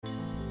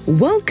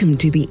Welcome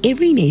to the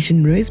Every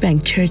Nation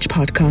Rosebank Church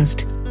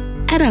podcast.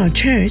 At our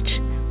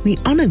church, we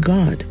honor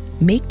God,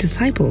 make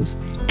disciples,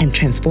 and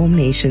transform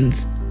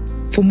nations.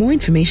 For more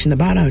information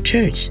about our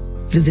church,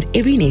 visit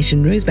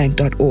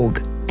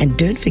everynationrosebank.org and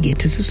don't forget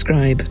to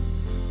subscribe.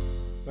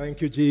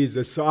 Thank you,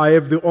 Jesus. So I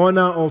have the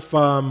honor of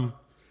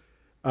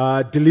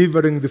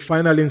delivering the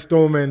final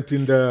installment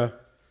in the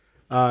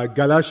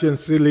Galatians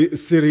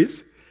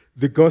series,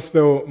 The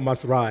Gospel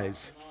Must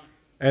Rise.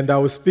 And I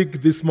will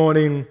speak this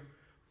morning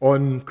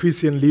on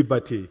Christian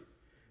liberty,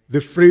 the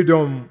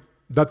freedom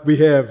that we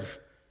have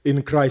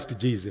in Christ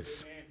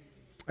Jesus.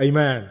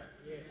 Amen.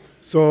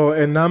 So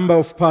a number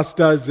of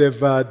pastors have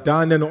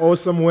done an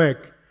awesome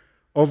work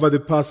over the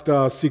past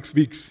 6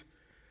 weeks.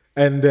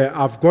 And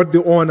I've got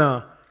the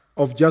honor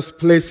of just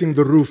placing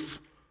the roof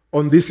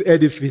on this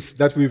edifice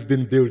that we've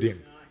been building.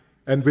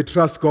 And we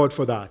trust God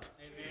for that.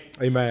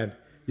 Amen.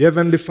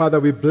 Heavenly Father,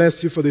 we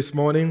bless you for this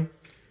morning.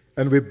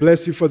 And we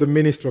bless you for the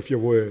ministry of your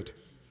word.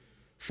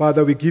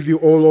 Father, we give you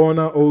all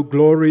honor, all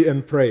glory,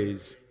 and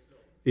praise.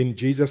 In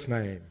Jesus'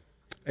 name,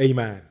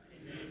 amen.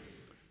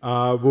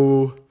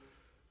 We'll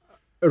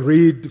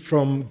read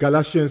from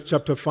Galatians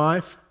chapter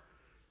 5,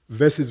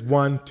 verses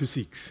 1 to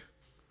 6.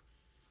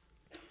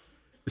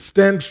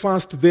 Stand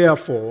fast,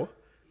 therefore,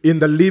 in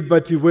the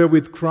liberty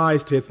wherewith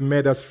Christ hath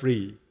made us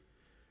free,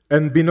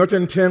 and be not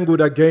entangled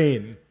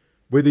again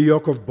with the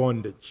yoke of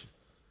bondage.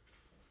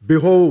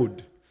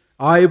 Behold,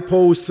 I,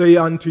 Paul, say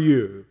unto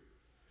you,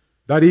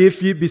 that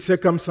if ye be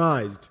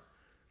circumcised,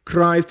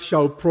 Christ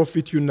shall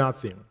profit you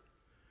nothing.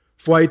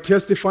 For I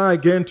testify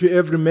again to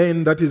every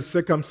man that is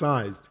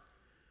circumcised,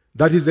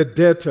 that is a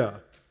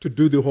debtor to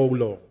do the whole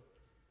law.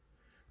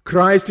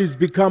 Christ is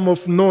become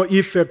of no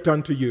effect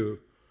unto you.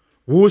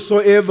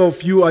 Whosoever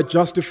of you are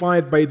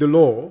justified by the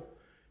law,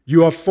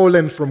 you are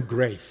fallen from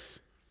grace.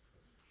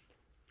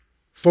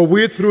 For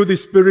we through the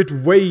Spirit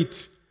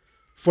wait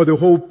for the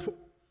hope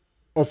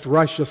of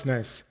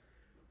righteousness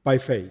by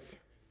faith.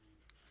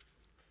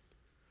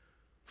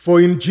 For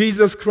in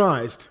Jesus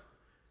Christ,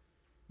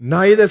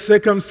 neither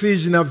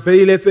circumcision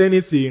availeth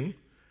anything,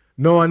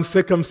 nor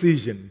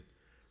uncircumcision,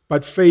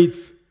 but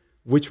faith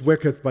which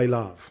worketh by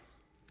love.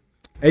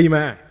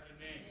 Amen.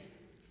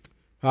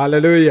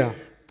 Hallelujah.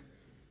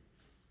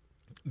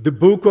 The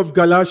book of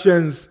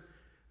Galatians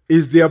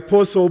is the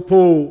Apostle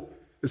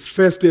Paul's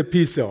first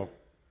epistle.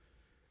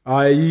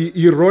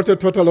 He wrote a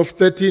total of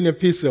 13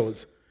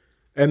 epistles,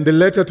 and the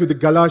letter to the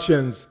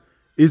Galatians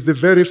is the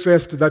very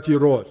first that he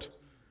wrote.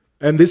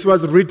 And this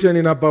was written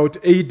in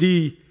about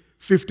AD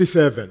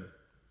 57.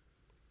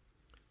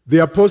 The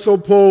Apostle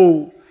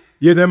Paul,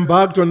 he had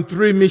embarked on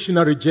 3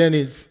 missionary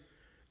journeys.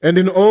 And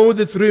in all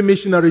the 3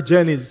 missionary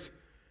journeys,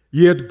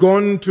 he had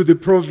gone to the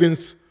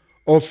province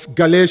of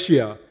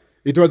Galatia.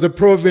 It was a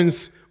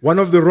province, one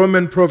of the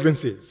Roman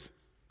provinces,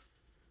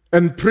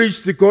 and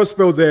preached the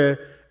gospel there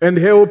and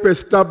helped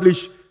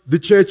establish the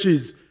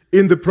churches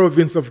in the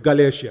province of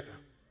Galatia.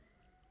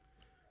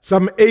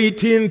 Some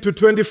 18 to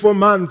 24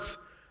 months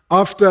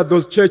after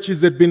those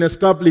churches had been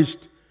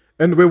established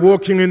and were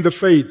walking in the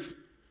faith,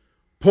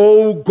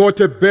 Paul got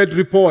a bad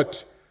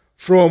report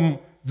from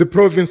the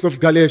province of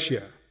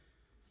Galatia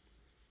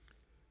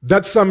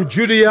that some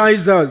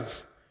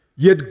Judaizers,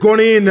 he had gone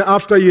in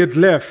after he had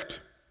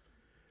left,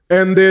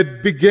 and they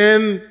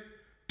began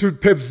to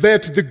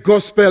pervert the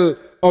gospel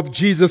of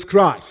Jesus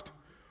Christ.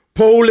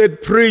 Paul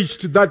had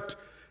preached that,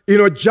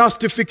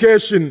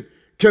 justification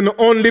can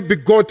only be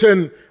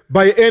gotten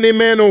by any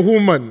man or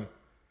woman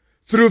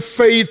through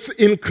faith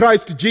in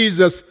Christ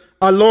Jesus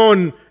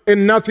alone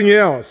and nothing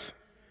else.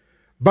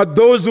 But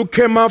those who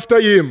came after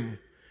him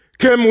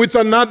came with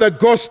another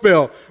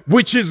gospel,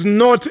 which is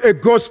not a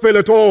gospel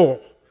at all,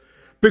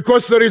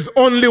 because there is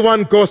only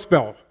one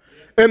gospel.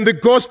 And the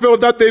gospel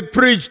that they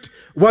preached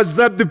was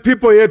that the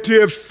people had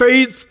to have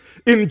faith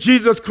in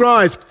Jesus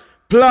Christ,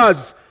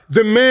 plus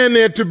the men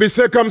had to be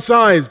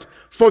circumcised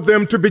for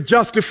them to be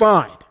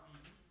justified.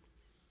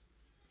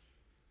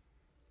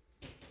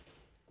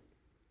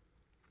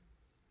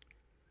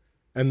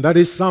 And that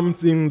is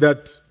something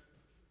that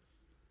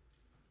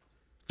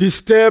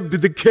disturbed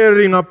the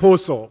caring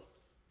apostle.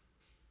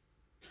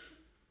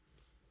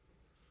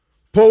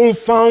 Paul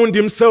found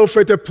himself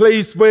at a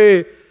place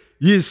where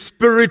his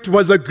spirit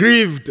was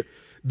aggrieved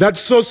that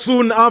so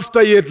soon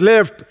after he had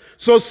left,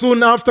 so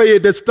soon after he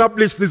had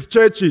established these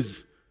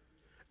churches,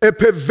 a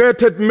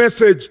perverted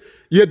message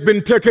he had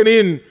been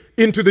taken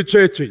into the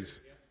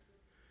churches.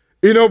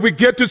 We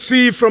get to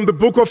see from the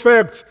book of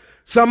Acts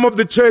some of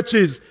the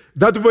churches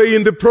that were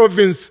in the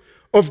province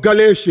of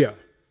Galatia.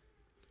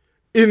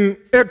 In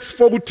Acts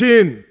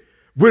 14,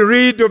 we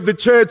read of the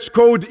church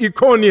called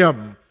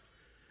Iconium,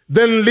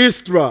 then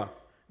Lystra,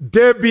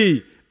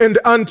 Derbe, and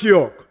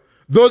Antioch.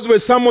 Those were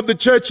some of the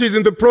churches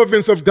in the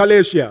province of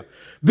Galatia.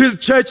 These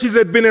churches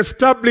had been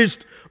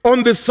established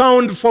on the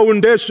sound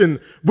foundation,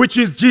 which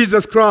is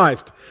Jesus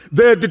Christ.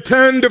 They had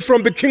turned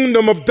from the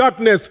kingdom of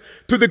darkness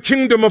to the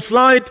kingdom of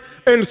light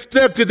and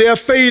stepped their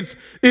faith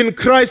in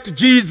Christ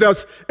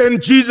Jesus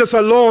and Jesus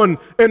alone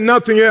and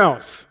nothing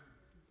else.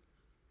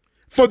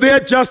 For their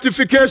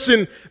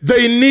justification,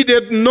 they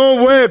needed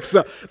no works.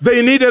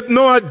 They needed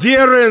no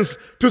adherence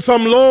to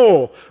some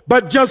law,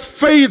 but just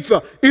faith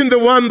in the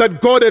one that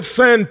God had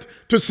sent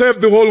to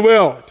save the whole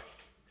world.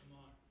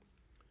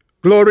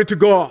 Glory to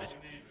God.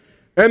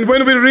 And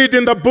when we read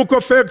in the book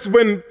of Acts,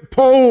 when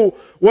Paul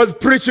was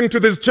preaching to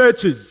these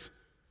churches,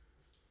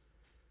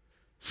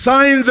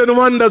 signs and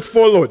wonders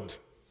followed.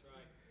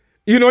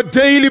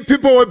 Daily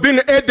people were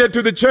being added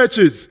to the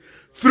churches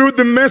through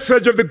the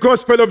message of the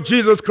gospel of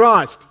Jesus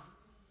Christ.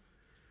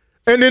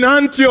 And in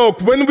Antioch,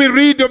 when we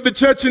read of the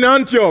church in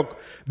Antioch,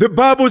 the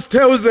Bible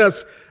tells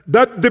us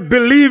that the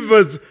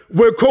believers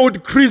were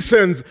called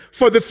Christians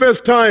for the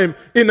first time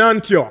in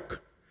Antioch.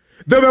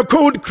 They were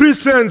called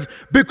Christians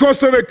because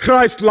they were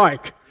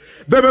Christ-like.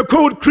 They were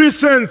called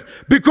Christians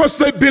because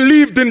they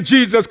believed in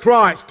Jesus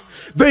Christ.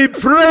 They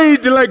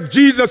prayed like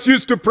Jesus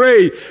used to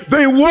pray.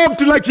 They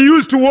walked like he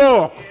used to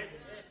walk.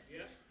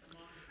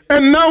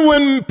 And now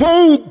when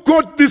Paul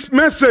got this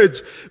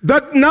message,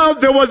 that now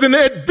there was an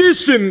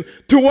addition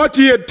to what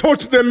he had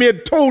taught them, he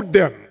had told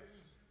them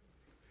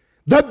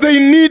that they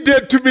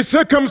needed to be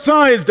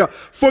circumcised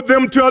for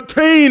them to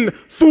attain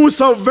full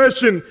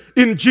salvation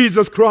in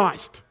Jesus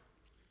Christ.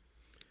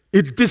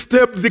 It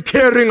disturbed the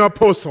caring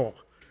apostle.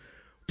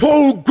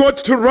 Paul got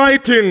to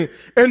writing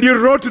and he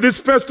wrote this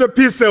first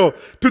epistle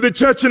to the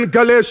church in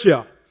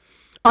Galatia.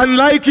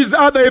 Unlike his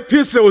other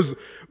epistles,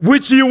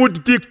 which he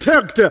would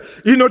dictate,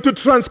 to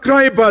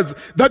transcribers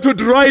that would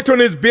write on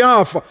his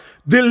behalf,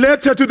 the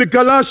letter to the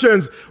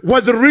Galatians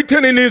was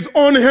written in his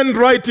own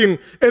handwriting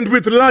and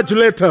with large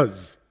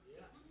letters.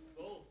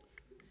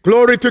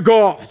 Glory to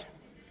God.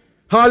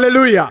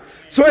 Hallelujah.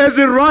 So as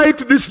he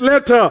writes this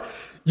letter,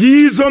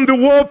 he is on the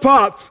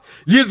warpath.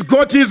 He's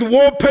got his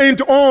war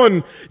paint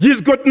on. He's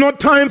got no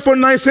time for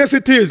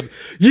necessities.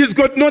 He's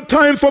got no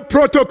time for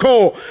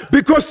protocol,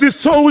 because the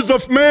souls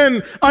of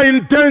men are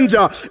in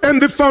danger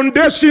and the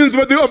foundations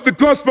of the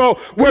gospel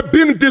were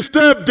being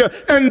disturbed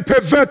and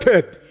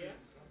perverted.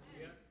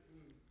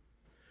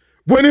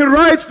 When he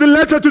writes the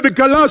letter to the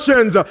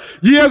Galatians,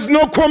 he has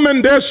no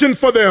commendation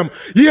for them.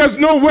 He has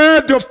no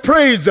word of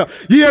praise.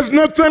 He has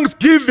no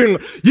thanksgiving.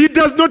 He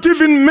does not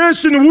even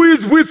mention who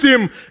is with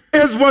him,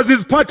 as was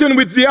his pattern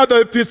with the other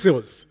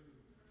epistles.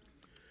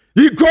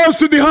 He goes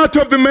to the heart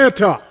of the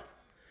matter.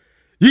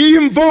 He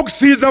invokes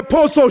his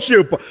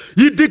apostleship.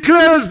 He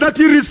declares that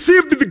he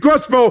received the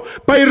gospel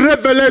by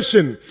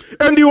revelation.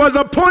 And he was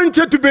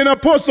appointed to be an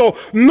apostle,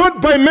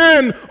 not by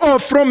man or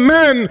from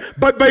man,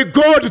 but by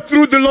God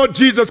through the Lord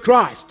Jesus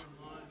Christ.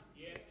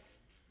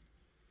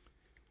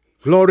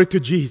 Glory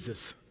to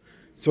Jesus.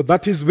 So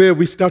that is where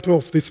we start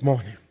off this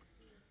morning.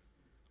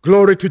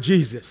 Glory to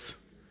Jesus.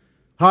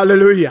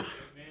 Hallelujah.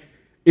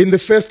 In the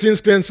first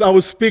instance, I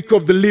will speak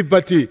of the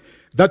liberty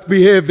that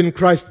we have in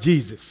Christ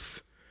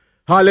Jesus.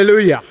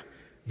 Hallelujah.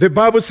 The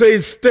Bible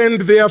says,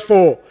 stand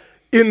therefore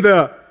in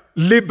the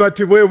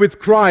liberty wherewith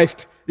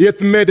Christ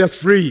hath made us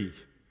free.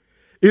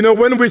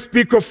 When we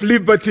speak of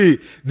liberty,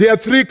 there are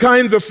three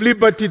kinds of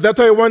liberty that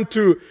I want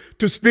to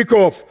speak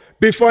of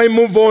before I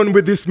move on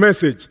with this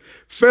message.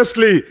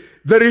 Firstly,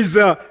 there is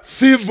a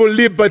civil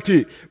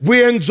liberty.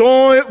 We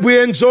enjoy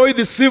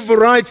the civil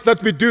rights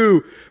that we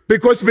do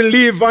because we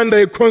live under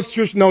a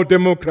constitutional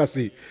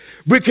democracy.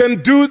 We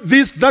can do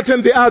this, that,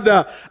 and the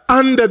other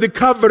under the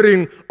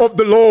covering of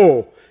the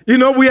law.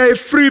 We are a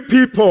free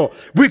people.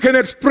 We can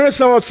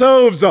express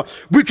ourselves.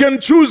 We can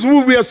choose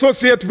who we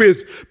associate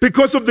with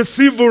because of the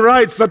civil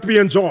rights that we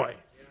enjoy.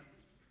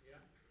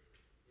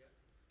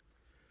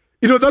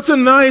 That's a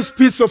nice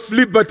piece of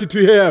liberty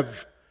to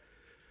have.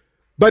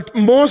 But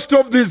most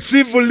of the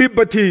civil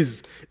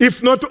liberties,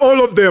 if not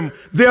all of them,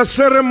 they are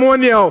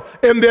ceremonial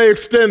and they are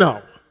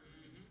external.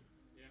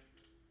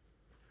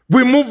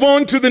 We move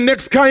on to the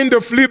next kind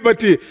of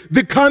liberty,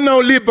 the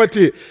carnal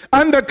liberty.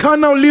 Under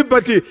carnal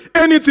liberty,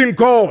 anything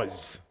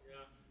goes.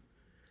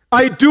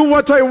 I do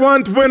what I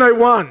want when I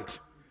want.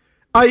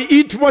 I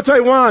eat what I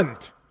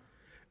want.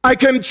 I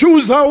can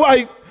choose how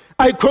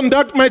I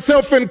conduct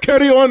myself and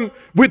carry on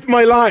with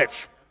my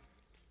life.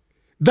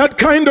 That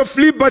kind of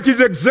liberty is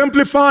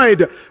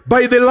exemplified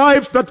by the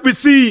life that we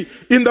see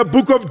in the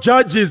book of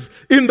Judges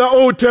in the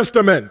Old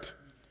Testament.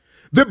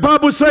 The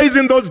Bible says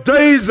in those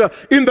days,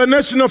 in the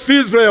nation of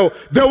Israel,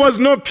 there was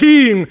no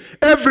king.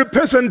 Every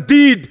person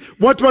did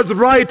what was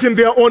right in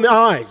their own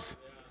eyes.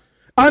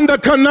 Under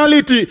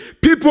carnality,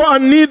 people are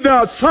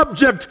neither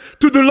subject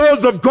to the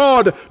laws of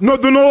God nor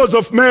the laws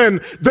of man.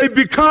 They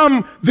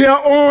become their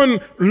own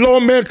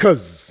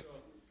lawmakers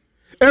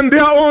and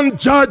their own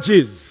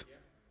judges.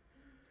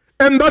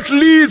 And that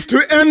leads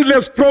to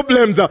endless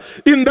problems.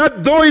 In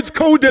that, though it's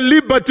called a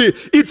liberty,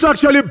 it's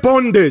actually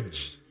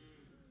bondage.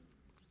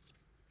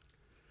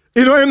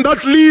 And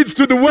that leads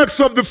to the works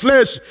of the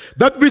flesh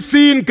that we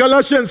see in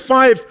Galatians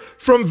 5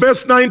 from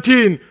verse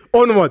 19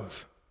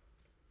 onwards.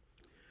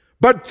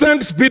 But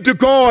thanks be to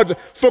God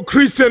for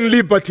Christian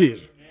liberty.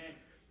 Amen.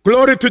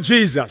 Glory to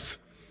Jesus.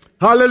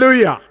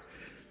 Hallelujah.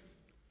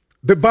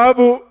 The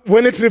Bible,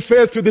 when it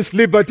refers to this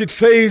liberty, it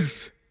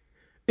says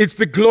it's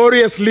the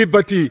glorious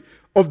liberty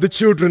of the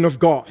children of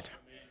God.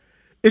 Amen.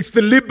 It's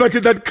the liberty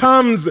that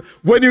comes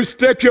when you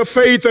stake your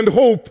faith and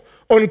hope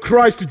on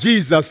Christ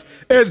Jesus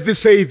as the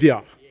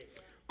Savior.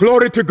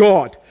 Glory to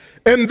God.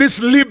 And this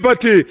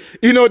liberty,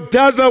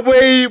 does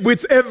away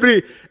with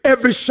every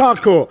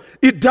shackle.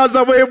 It does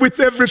away with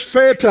every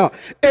fetter,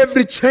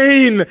 every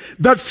chain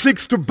that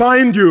seeks to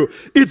bind you.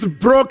 It's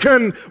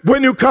broken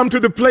when you come to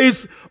the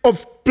place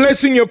of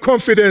placing your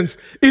confidence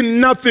in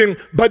nothing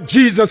but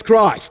Jesus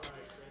Christ.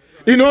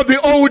 The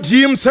old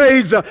hymn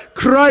says,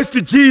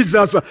 Christ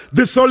Jesus,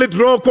 the solid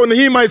rock, on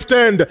him I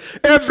stand.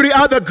 Every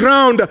other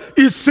ground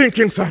is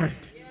sinking sand.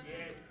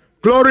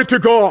 Glory to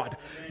God.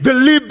 The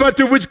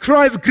liberty which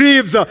Christ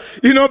gives,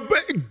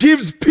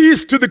 gives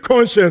peace to the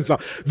conscience.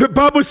 The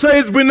Bible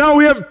says we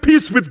have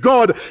peace with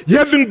God,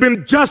 having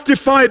been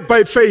justified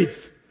by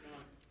faith.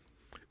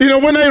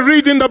 When I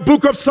read in the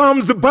book of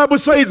Psalms, the Bible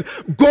says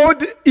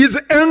God is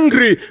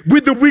angry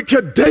with the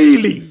wicked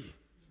daily.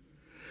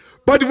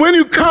 But when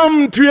you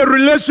come to a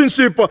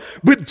relationship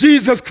with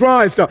Jesus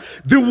Christ,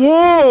 the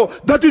war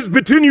that is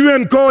between you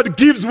and God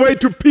gives way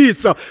to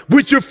peace,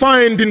 which you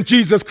find in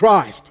Jesus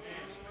Christ.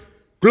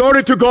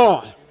 Glory to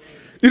God.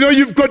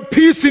 You've got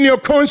peace in your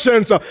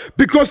conscience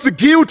because the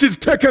guilt is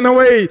taken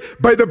away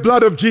by the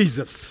blood of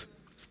Jesus.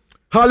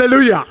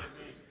 Hallelujah.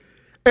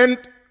 And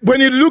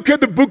when you look at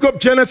the book of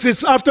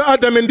Genesis, after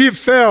Adam and Eve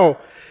fell,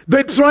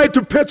 they tried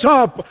to patch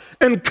up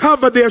and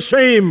cover their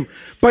shame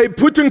by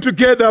putting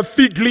together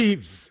fig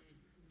leaves.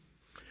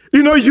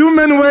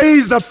 Human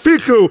ways are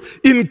fickle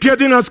in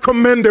getting us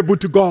commendable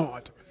to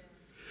God.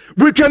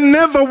 We can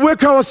never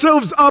work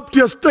ourselves up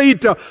to a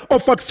state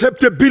of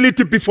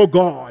acceptability before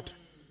God.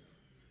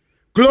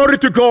 Glory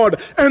to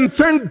God. And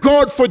thank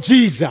God for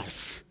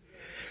Jesus.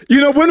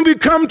 When we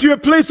come to a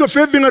place of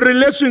having a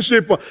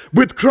relationship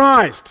with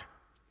Christ,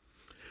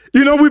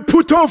 we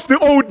put off the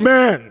old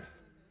man.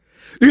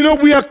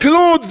 We are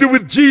clothed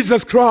with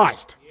Jesus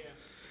Christ.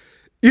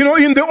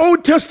 In the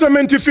Old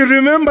Testament, if you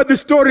remember the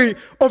story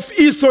of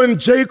Esau and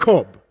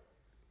Jacob,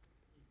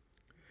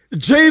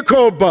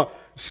 Jacob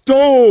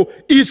stole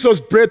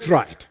Esau's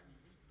birthright.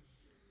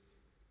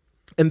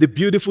 And the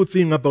beautiful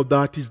thing about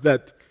that is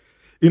that,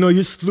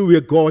 he slew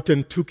a goat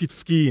and took its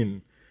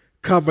skin,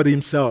 covered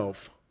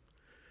himself,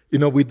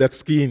 with that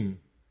skin,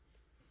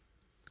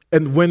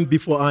 and went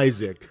before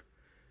Isaac.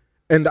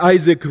 And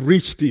Isaac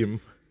reached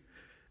him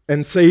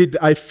and said,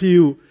 I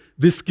feel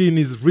this skin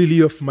is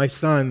really of my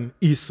son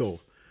Esau,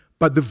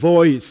 but the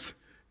voice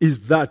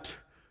is that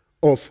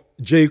of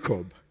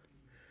Jacob.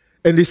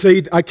 And he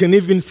said, I can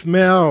even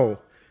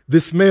smell the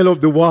smell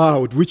of the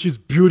wild, which is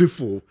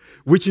beautiful,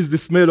 which is the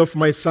smell of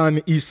my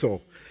son Esau.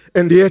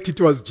 And yet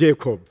it was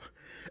Jacob.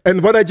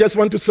 And what I just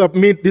want to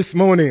submit this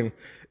morning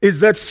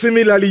is that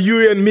similarly,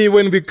 you and me,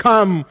 when we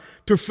come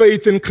to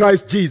faith in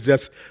Christ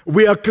Jesus,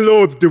 we are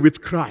clothed with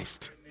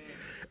Christ.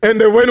 And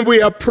when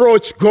we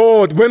approach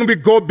God, when we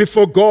go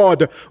before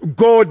God,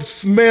 God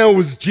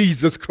smells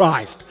Jesus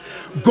Christ.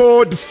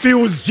 God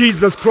feels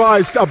Jesus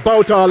Christ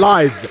about our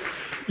lives.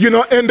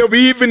 And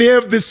we even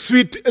have the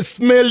sweet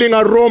smelling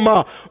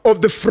aroma of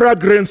the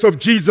fragrance of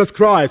Jesus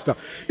Christ.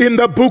 In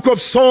the book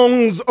of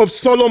Songs of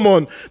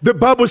Solomon, the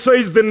Bible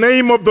says the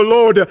name of the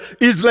Lord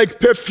is like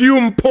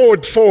perfume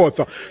poured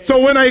forth.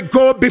 So when I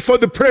go before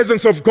the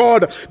presence of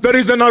God, there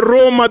is an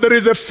aroma, there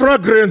is a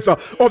fragrance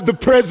of the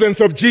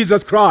presence of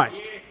Jesus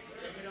Christ.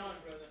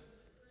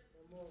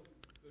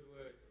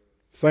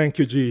 Thank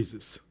you,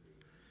 Jesus.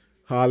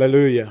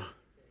 Hallelujah.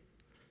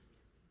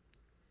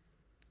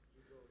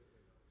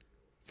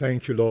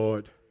 Thank you,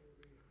 Lord.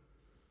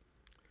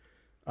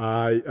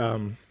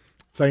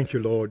 Thank you,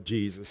 Lord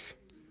Jesus.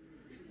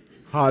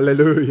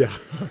 Hallelujah.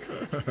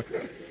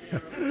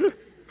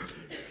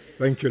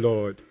 Thank you,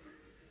 Lord.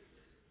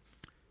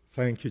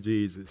 Thank you,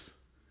 Jesus.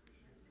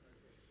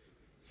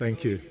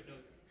 Thank you.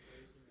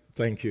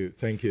 Thank you.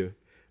 Thank you.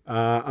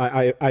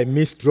 I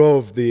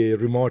misdrove the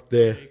remote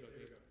there.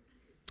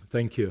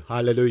 Thank you.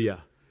 Hallelujah.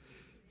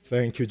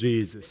 Thank you,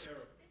 Jesus.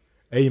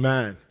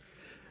 Amen.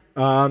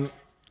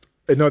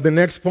 The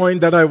next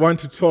point that I want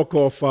to talk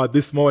of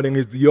this morning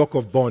is the yoke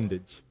of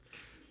bondage.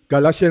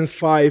 Galatians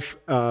 5,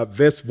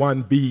 verse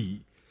 1b.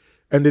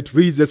 And it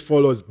reads as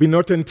follows: Be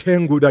not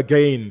entangled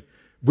again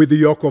with the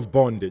yoke of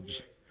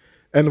bondage.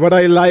 And what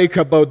I like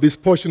about this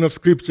portion of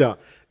Scripture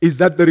is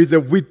that there is a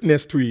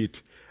witness to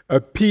it.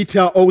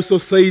 Peter also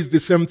says the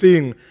same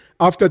thing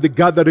after the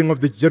gathering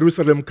of the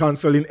Jerusalem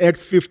Council in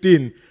Acts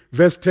 15,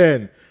 verse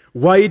 10.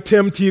 Why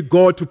tempt ye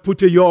God to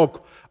put a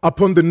yoke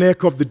upon the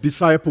neck of the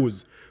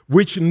disciples,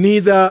 which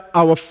neither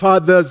our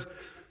fathers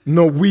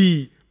nor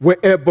we were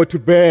able to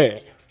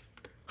bear?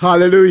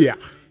 Hallelujah.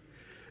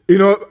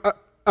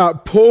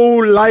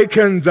 Paul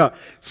likens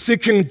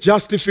seeking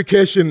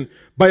justification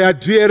by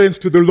adherence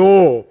to the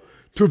law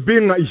to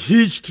being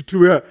hitched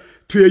to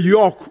a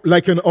yoke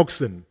like an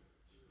oxen.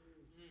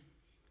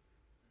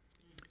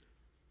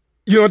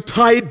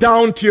 Tied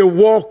down to a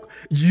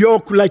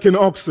yoke like an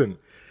oxen.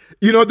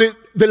 The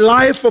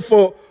life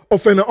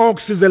of an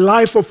ox is a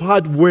life of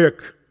hard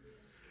work,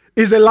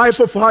 is a life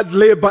of hard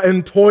labor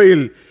and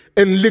toil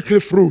and little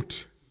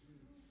fruit.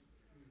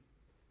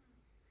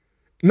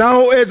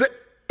 Now, as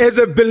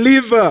a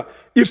believer,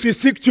 if you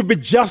seek to be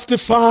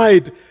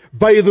justified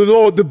by the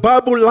Lord, the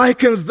Bible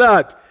likens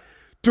that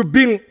to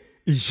being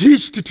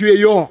hitched to a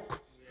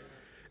yoke.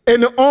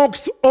 An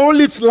ox, all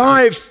its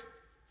life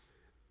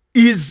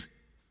is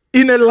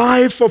in a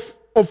life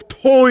of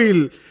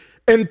toil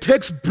and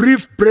takes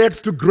brief breaks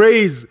to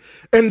graze,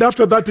 and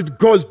after that it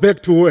goes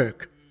back to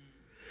work.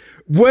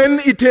 When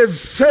it has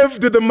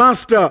served the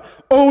master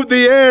all the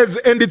years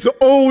and it's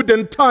old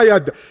and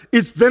tired,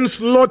 it's then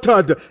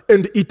slaughtered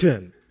and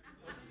eaten.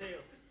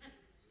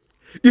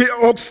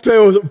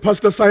 Oxtail,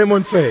 Pastor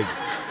Simon says.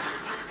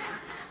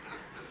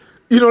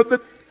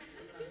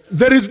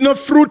 There is no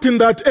fruit in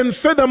that. And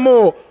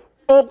furthermore,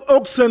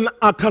 oxen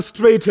are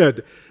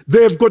castrated.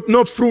 They have got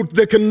no fruit.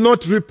 They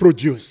cannot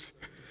reproduce.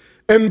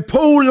 And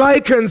Paul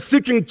likens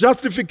seeking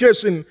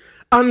justification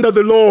under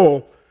the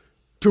law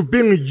to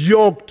being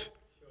yoked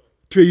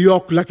to a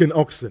yoke like an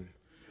oxen.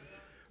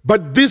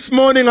 But this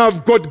morning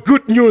I've got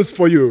good news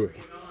for you.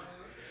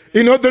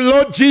 The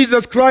Lord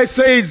Jesus Christ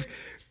says,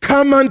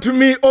 "Come unto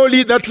me, all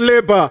ye that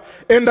labor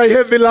and are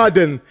heavy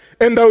laden,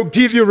 and I'll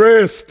give you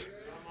rest.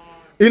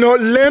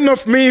 Learn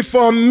of me,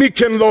 for I'm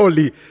meek and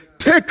lowly.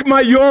 Take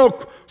my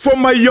yoke, for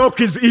my yoke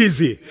is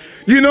easy."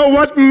 You know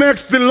what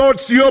makes the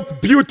Lord's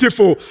yoke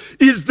beautiful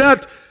is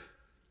that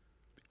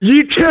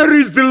He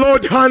carries the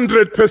Lord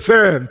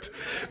 100%.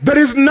 There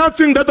is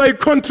nothing that I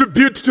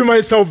contribute to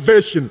my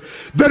salvation.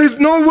 There is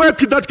no work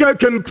that I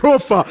can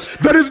proffer.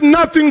 There is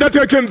nothing that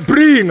I can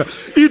bring.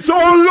 It's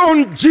all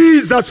on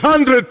Jesus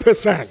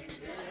 100%.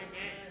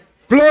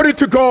 Glory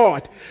to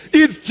God.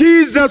 It's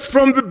Jesus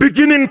from the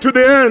beginning to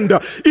the end.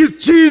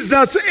 It's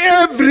Jesus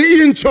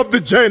every inch of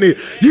the journey.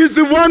 He's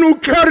the one who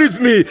carries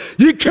me.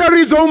 He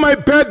carries all my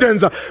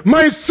burdens.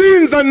 My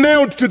sins are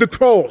nailed to the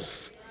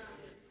cross.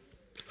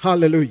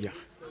 Hallelujah.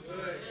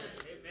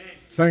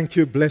 Thank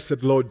you,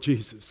 blessed Lord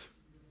Jesus.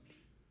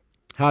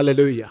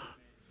 Hallelujah.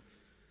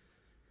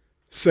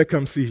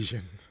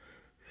 Circumcision.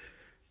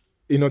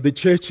 The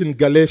church in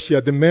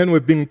Galatia, the men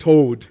were being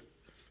told,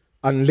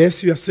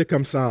 unless you are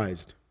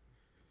circumcised,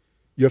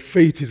 your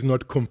faith is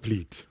not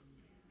complete.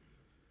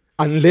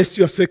 Unless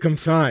you are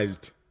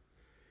circumcised,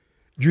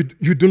 you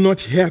do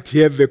not yet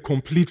have a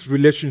complete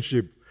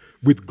relationship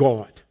with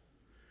God.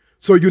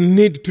 So you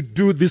need to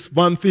do this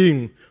one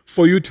thing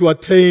for you to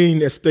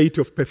attain a state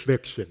of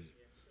perfection.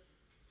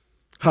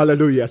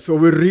 Hallelujah. So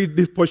we read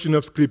this portion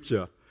of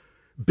Scripture.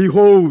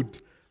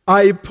 "Behold,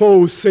 I,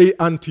 Paul, say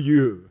unto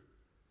you,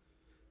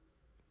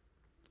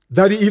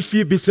 that if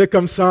ye be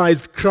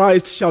circumcised,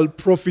 Christ shall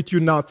profit you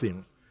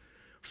nothing.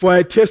 For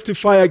I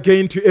testify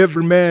again to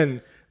every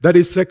man that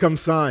is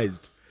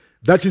circumcised,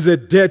 that is a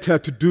debtor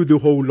to do the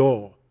whole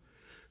law.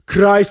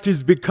 Christ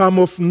is become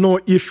of no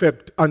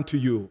effect unto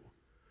you.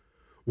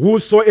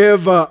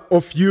 Whosoever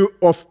of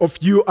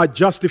you are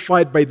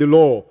justified by the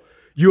law,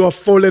 you are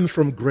fallen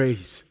from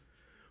grace.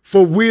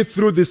 For we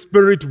through the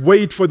Spirit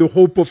wait for the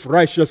hope of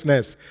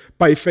righteousness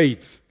by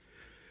faith."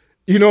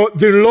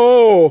 The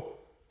law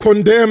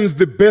condemns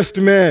the best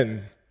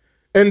man,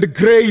 and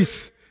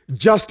grace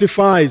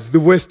justifies the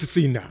worst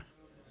sinner.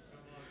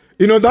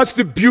 That's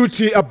the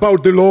beauty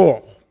about the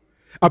law,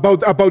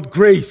 about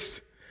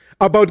grace,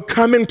 about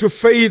coming to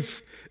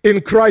faith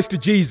in Christ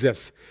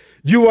Jesus.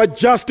 You are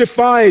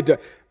justified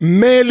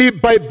merely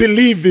by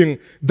believing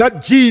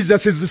that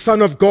Jesus is the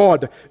Son of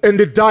God and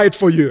He died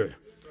for you.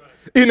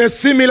 In a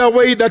similar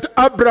way that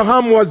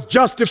Abraham was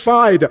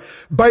justified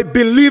by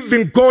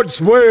believing God's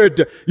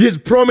word, His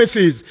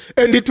promises,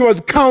 and it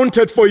was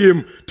counted for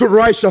him to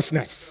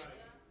righteousness.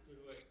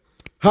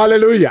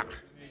 Hallelujah.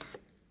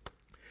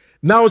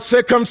 Now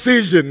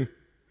circumcision.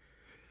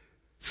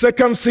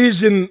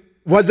 Circumcision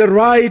was a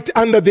rite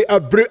under the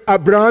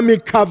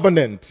Abrahamic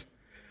covenant.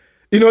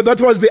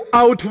 That was the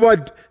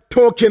outward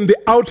token, the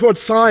outward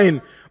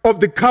sign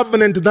of the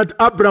covenant that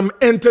Abraham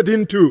entered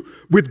into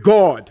with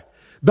God.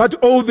 That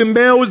all the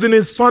males in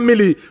his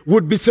family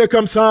would be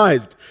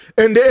circumcised.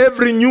 And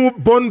every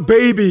newborn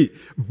baby,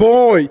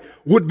 boy,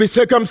 would be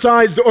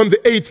circumcised on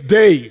the 8th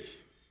day.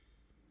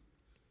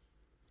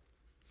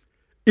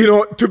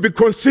 To be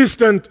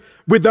consistent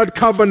with that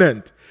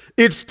covenant.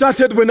 It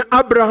started when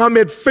Abraham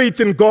had faith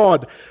in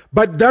God,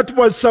 but that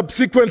was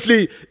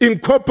subsequently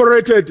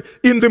incorporated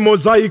in the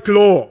Mosaic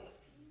law.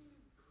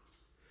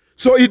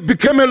 So it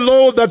became a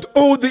law that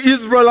all the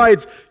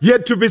Israelites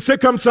had to be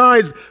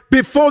circumcised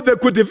before they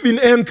could even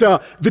enter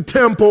the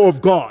temple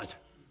of God.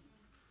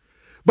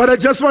 But I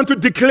just want to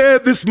declare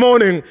this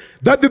morning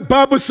that the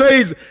Bible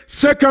says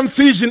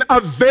circumcision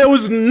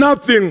avails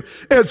nothing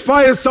as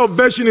far as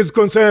salvation is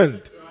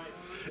concerned.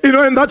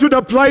 And that would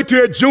apply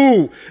to a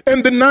Jew.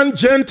 And the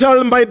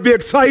non-Gentile might be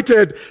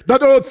excited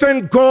that, oh,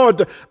 thank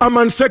God, I'm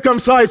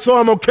uncircumcised, so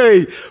I'm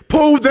okay.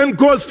 Paul then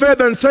goes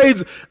further and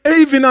says,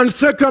 even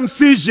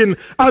uncircumcision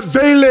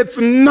availeth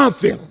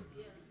nothing.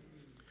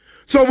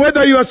 So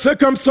whether you are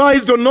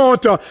circumcised or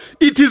not,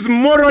 it is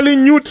morally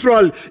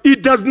neutral.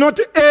 It does not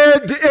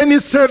add any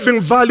saving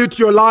value to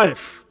your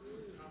life.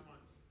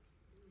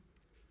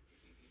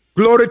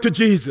 Glory to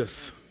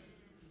Jesus.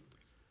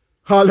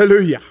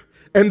 Hallelujah.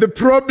 And the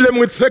problem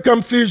with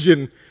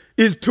circumcision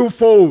is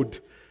twofold.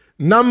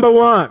 Number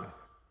one,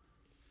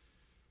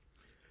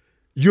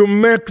 you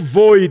make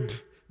void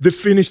the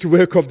finished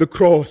work of the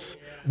cross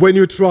when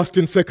you trust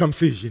in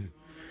circumcision.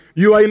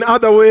 You are, in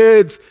other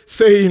words,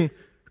 saying,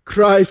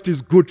 Christ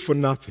is good for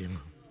nothing.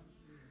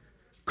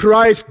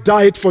 Christ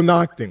died for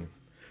nothing.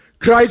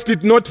 Christ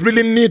did not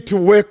really need to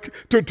work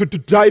to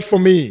die for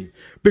me,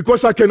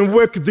 because I can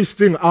work this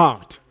thing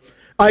out.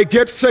 I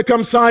get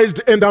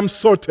circumcised and I'm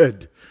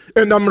sorted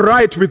and I'm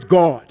right with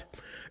God.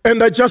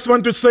 And I just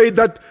want to say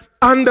that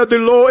under the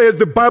law, as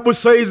the Bible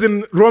says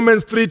in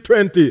Romans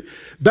 3:20,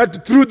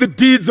 that through the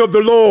deeds of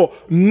the law,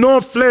 no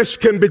flesh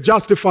can be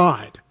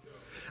justified.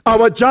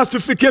 Our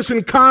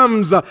justification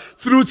comes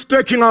through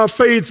staking our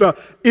faith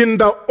in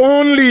the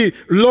only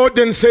Lord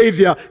and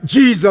Savior,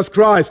 Jesus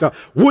Christ,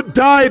 who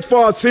died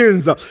for our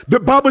sins. The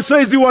Bible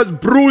says he was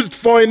bruised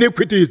for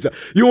iniquities.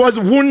 He was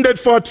wounded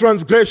for our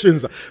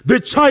transgressions.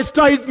 The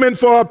chastisement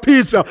for our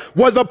peace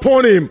was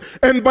upon him.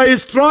 And by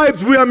his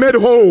stripes we are made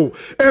whole.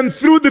 And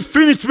through the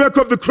finished work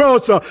of the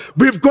cross,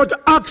 we've got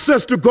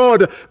access to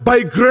God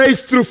by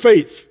grace through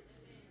faith.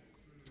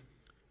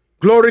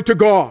 Glory to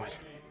God.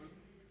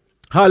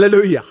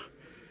 Hallelujah.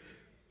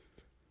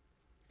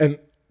 And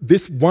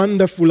this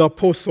wonderful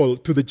apostle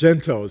to the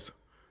Gentiles,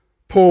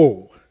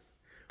 Paul,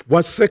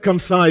 was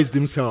circumcised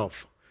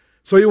himself.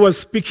 So he was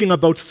speaking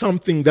about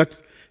something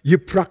that he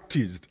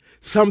practiced,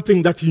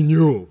 something that he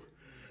knew.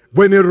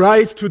 When he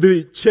writes to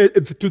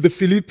the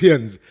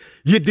Philippians,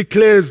 he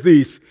declares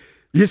this.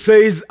 He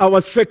says, I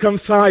was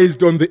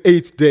circumcised on the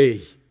 8th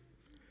day.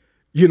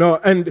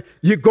 And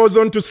he goes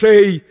on to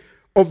say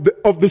of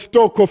the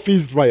stock of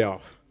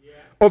Israel,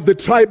 of the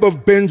tribe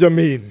of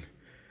Benjamin,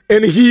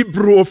 and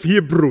Hebrew of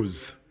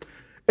Hebrews,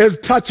 as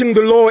touching the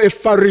law a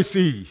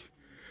Pharisee,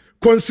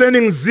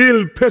 concerning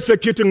zeal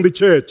persecuting the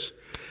church,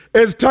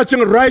 as touching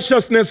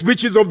righteousness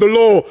which is of the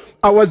law,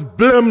 I was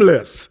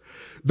blameless.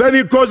 Then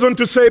he goes on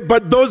to say,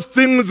 but those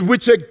things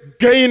which are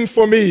gain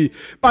for me,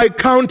 I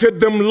counted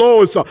them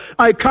loss,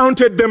 I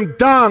counted them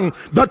dung,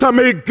 that I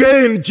may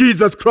gain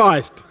Jesus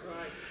Christ.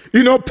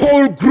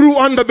 Paul grew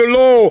under the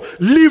law,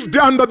 lived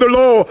under the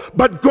law,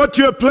 but got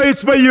to a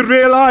place where he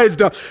realized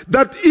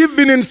that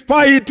even in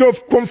spite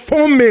of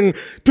conforming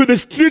to the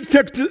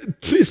strictest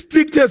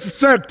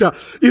sect,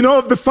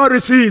 of the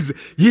Pharisees,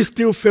 he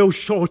still fell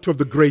short of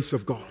the grace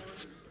of God.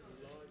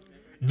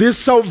 This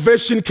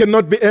salvation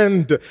cannot be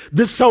earned.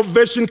 This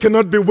salvation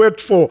cannot be worked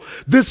for.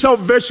 This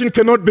salvation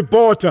cannot be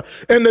bought.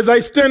 And as I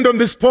stand on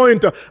this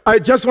point, I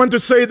just want to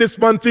say this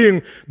one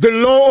thing. The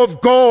law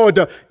of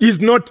God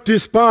is not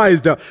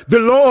despised. The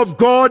law of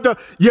God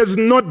has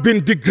not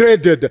been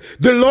degraded.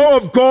 The law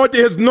of God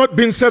has not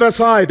been set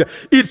aside.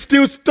 It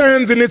still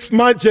stands in its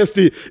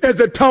majesty as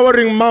a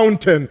towering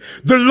mountain.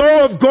 The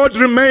law of God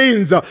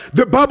remains.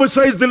 The Bible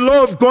says the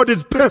law of God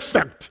is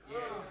perfect,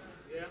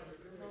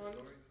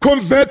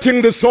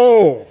 converting the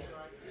soul.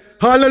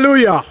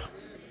 Hallelujah.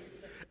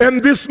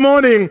 And this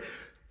morning,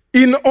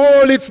 in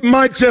all its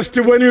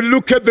majesty, when you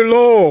look at the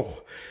law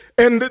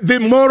and the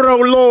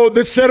moral law,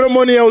 the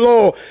ceremonial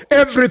law,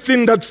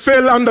 everything that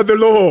fell under the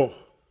law,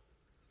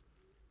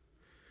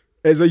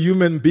 as a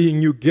human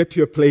being, you get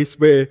to a place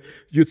where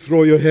you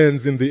throw your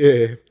hands in the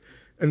air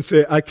and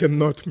say, I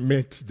cannot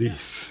meet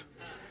this.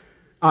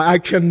 I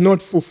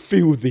cannot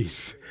fulfill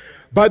this.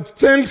 But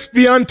thanks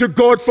be unto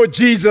God for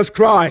Jesus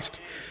Christ.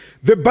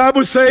 The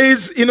Bible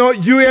says,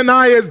 you and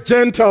I as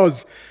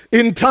Gentiles,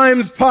 in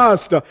times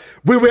past,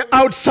 we were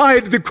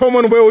outside the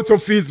commonwealth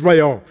of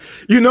Israel.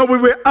 We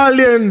were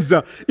aliens,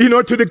 to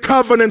the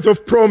covenants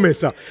of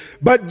promise.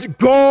 But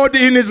God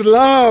in his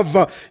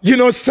love,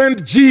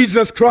 sent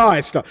Jesus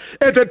Christ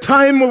at a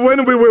time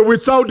when we were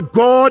without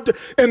God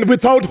and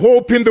without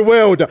hope in the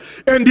world.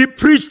 And he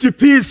preached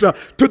peace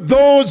to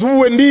those who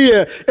were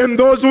near and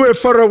those who were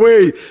far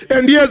away.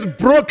 And he has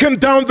broken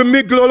down the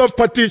middle of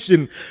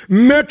partition,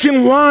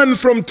 making one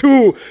from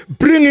two,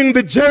 bringing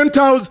the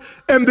Gentiles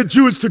and the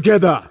Jews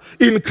together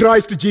in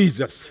Christ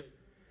Jesus.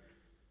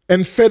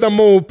 And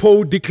furthermore,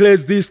 Paul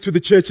declares this to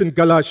the church in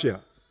Galatia.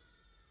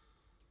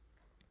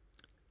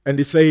 And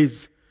he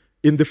says,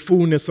 in the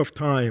fullness of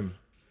time,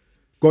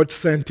 God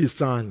sent his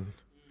son,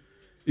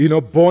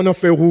 born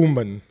of a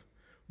woman,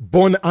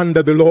 born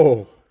under the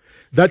law,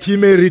 that he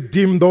may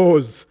redeem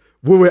those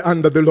who were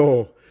under the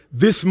law.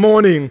 This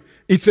morning,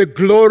 it's a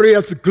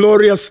glorious,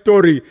 glorious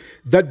story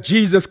that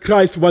Jesus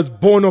Christ was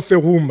born of a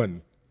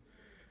woman.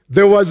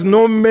 There was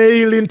no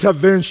male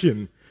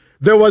intervention.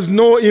 There was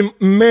no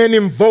man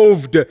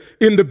involved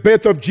in the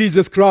birth of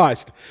Jesus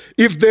Christ.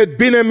 If there had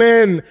been a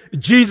man,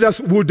 Jesus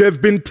would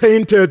have been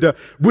tainted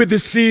with the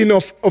sin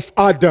of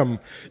Adam.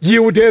 He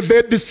would have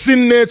had the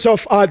sin nature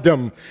of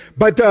Adam.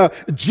 But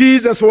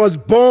Jesus was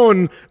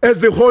born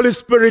as the Holy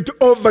Spirit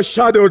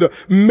overshadowed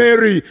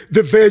Mary,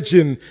 the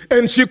Virgin.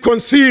 And she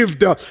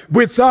conceived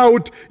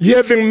without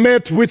having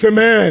met with a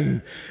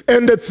man.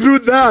 And through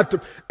that,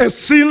 a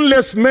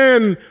sinless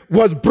man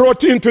was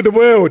brought into the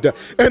world.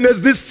 And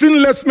as this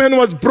sinless man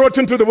was brought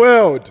into the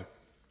world,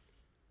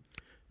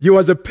 he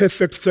was a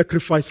perfect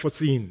sacrifice for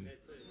sin.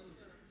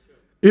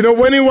 You know,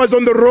 when he was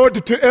on the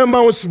road to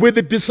Emmaus with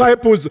the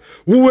disciples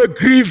who were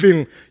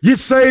grieving, he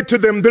said to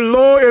them, the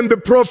law and the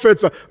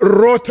prophets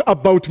wrote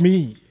about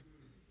me.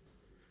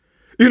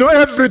 You know,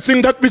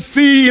 everything that we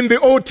see in the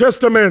Old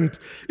Testament,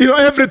 you know,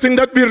 everything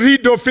that we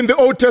read of in the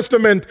Old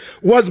Testament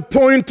was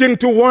pointing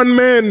to one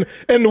man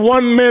and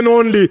one man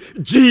only,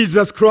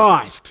 Jesus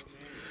Christ.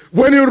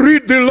 When you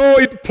read the law,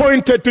 it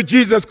pointed to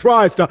Jesus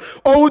Christ.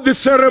 All the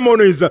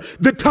ceremonies,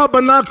 the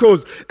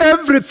tabernacles,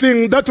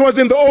 everything that was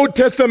in the Old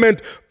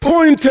Testament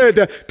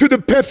pointed to the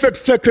perfect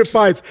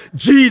sacrifice,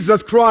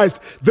 Jesus Christ,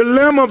 the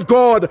Lamb of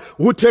God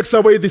who takes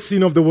away the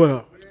sin of the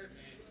world.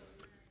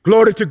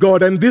 Glory to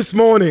God. And this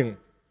morning,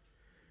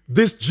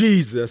 this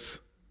Jesus,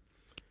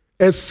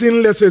 as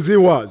sinless as he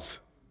was,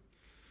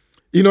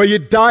 you know, he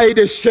died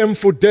a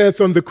shameful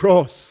death on the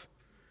cross.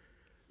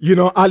 You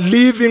know, a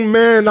living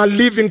man, a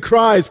living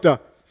Christ,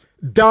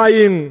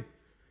 dying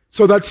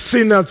so that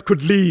sinners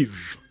could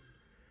live.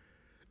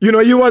 You know,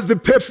 he was the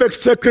perfect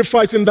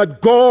sacrifice in that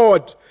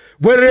God,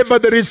 wherever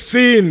there is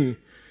sin,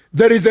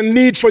 there is a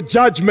need for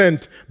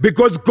judgment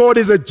because God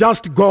is a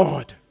just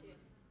God.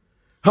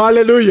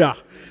 Hallelujah.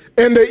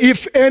 And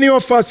if any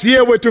of us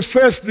here were to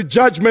face the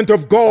judgment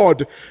of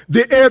God,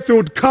 the earth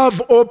would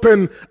carve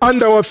open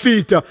under our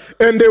feet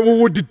and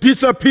we would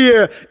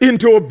disappear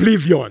into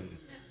oblivion.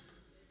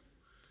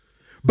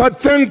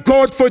 But thank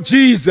God for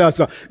Jesus.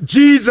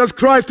 Jesus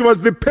Christ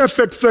was the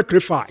perfect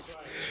sacrifice.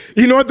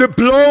 You know, the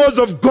blows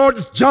of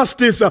God's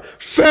justice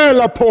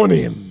fell upon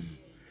him.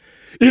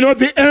 You know,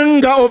 the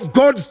anger of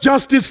God's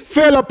justice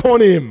fell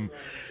upon him.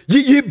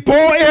 He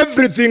bore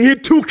everything. He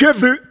took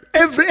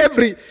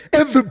every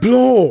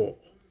blow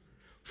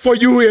for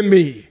you and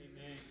me.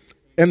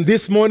 And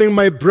this morning,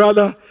 my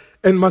brother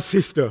and my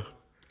sister,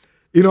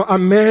 you know, a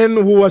man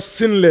who was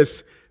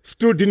sinless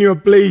stood in your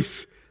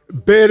place,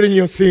 bearing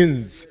your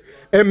sins.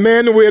 A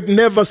man who had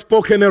never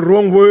spoken a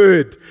wrong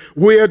word.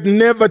 We had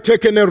never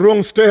taken a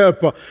wrong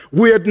step.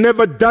 We had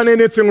never done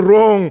anything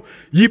wrong.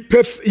 He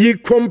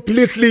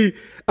completely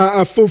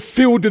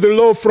fulfilled the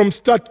law from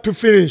start to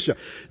finish.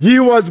 He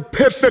was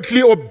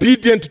perfectly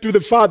obedient to the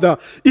Father,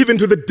 even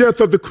to the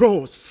death of the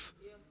cross.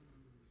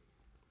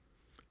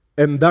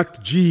 And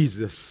that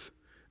Jesus,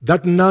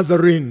 that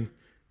Nazarene,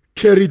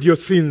 carried your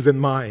sins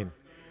and mine.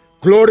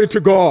 Glory to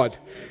God.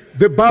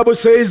 The Bible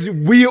says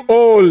we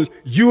all,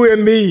 you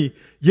and me,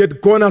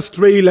 yet gone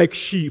astray like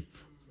sheep.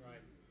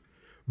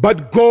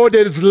 But God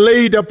has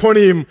laid upon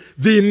him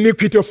the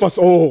iniquity of us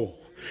all.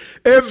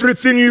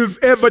 Everything you've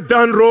ever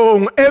done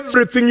wrong,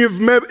 everything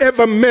you've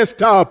ever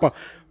messed up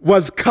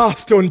was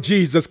cast on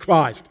Jesus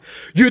Christ.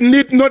 You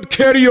need not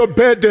carry your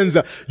burdens.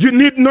 You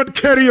need not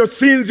carry your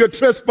sins, your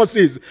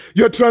trespasses,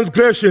 your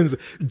transgressions.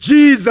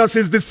 Jesus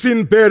is the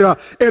sin bearer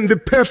and the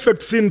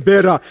perfect sin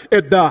bearer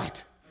at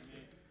that.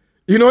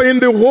 You know, in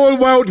the whole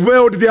wide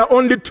world, there are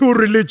only two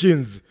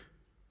religions.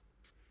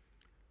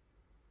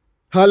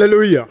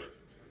 Hallelujah.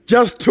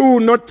 Just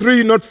two, not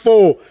three, not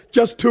four,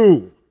 just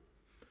two.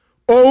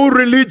 All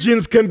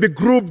religions can be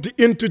grouped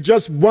into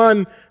just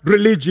one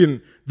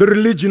religion, the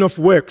religion of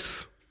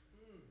works,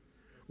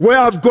 where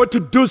I've got to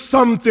do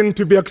something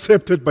to be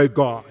accepted by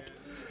God,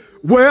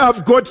 where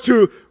I've got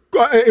to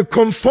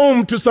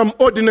conform to some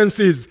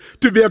ordinances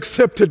to be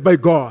accepted by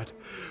God,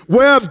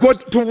 where I've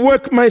got to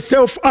work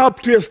myself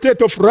up to a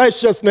state of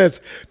righteousness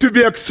to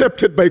be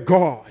accepted by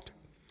God.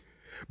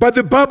 But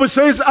the Bible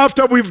says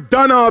after we've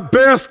done our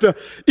best,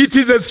 it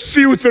is as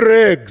filthy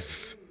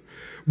rags.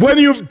 When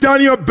you've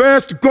done your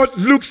best, God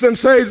looks and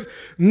says,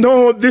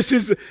 no, this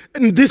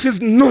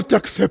is not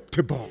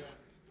acceptable.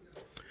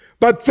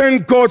 But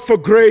thank God for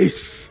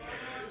grace.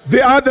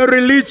 The other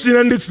religion,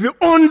 and it's the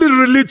only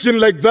religion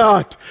like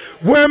that,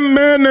 where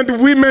men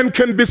and women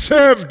can be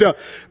saved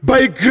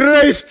by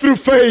grace through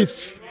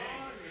faith.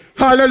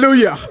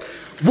 Hallelujah.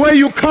 Where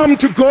you come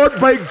to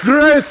God by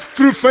grace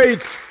through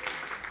faith.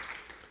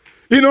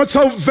 You know,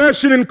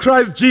 salvation in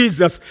Christ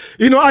Jesus.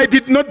 You know, I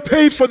did not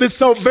pay for this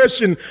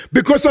salvation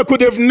because I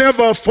could have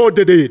never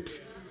afforded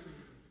it.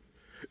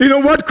 You know,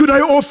 what could I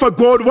offer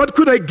God? What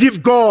could I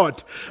give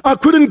God? I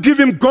couldn't give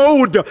him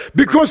gold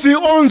because he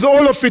owns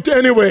all of it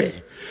anyway.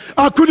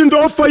 I couldn't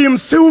offer him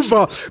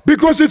silver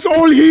because it's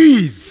all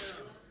his.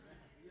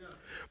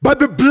 But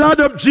the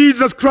blood of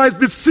Jesus Christ,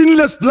 the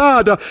sinless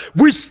blood,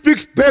 which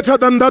speaks better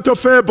than that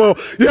of Abel,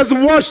 he has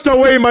washed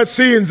away my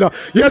sins.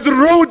 He has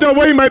rolled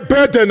away my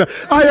burden.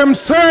 I am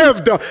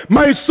saved.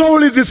 My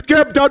soul is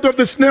escaped out of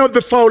the snare of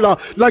the fowler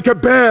like a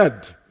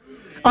bird.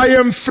 I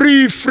am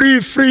free, free,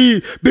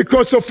 free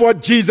because of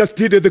what Jesus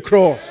did at the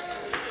cross.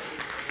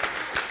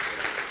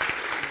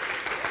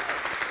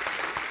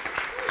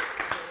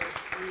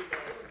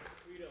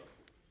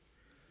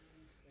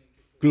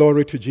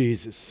 Glory to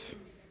Jesus.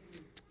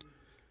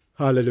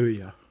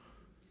 Hallelujah.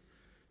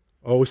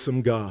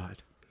 Awesome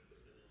God.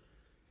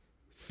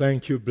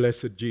 Thank you,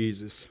 blessed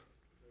Jesus.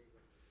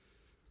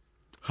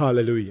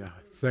 Hallelujah.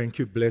 Thank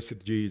you,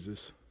 blessed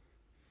Jesus.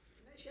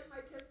 Can I share my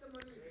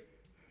testimony?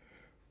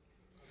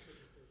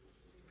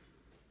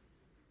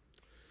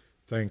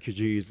 Thank you,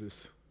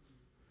 Jesus.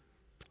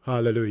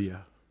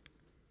 Hallelujah.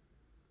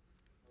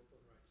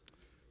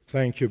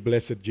 Thank you,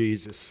 blessed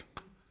Jesus.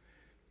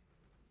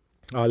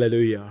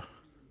 Hallelujah.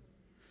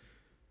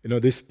 You know,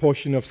 this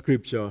portion of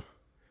Scripture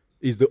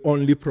is the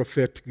only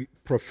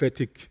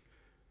prophetic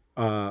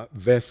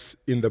verse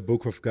in the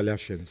book of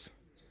Galatians.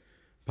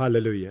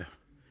 Hallelujah.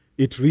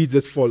 It reads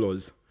as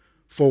follows: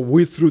 "For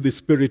we through the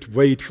Spirit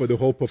wait for the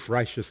hope of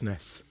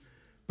righteousness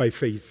by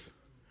faith."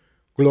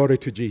 Glory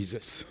to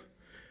Jesus.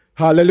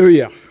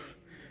 Hallelujah.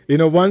 You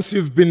know, once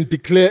you've been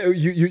declared,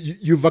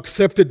 you've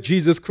accepted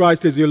Jesus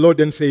Christ as your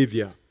Lord and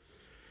Savior,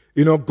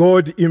 you know,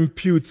 God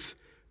imputes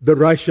the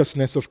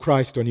righteousness of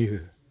Christ on you.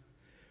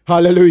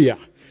 Hallelujah.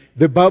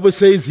 The Bible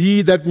says,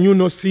 "He that knew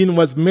no sin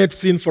was made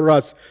sin for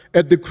us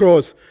at the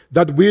cross,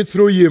 that we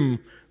through him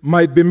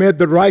might be made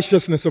the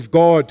righteousness of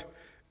God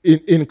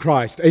in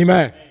Christ."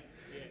 Amen.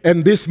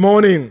 And this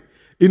morning,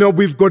 you know,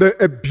 we've got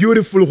a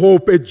beautiful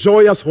hope, a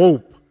joyous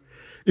hope.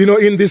 You know,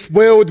 in this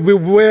world, we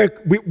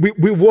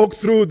walk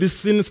through the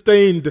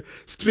sin-stained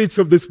streets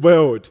of this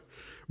world.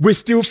 We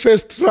still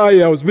face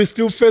trials. We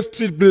still face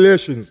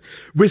tribulations.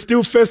 We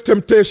still face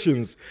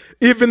temptations.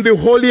 Even the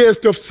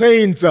holiest of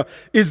saints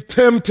is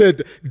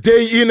tempted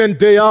day in and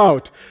day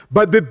out.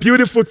 But the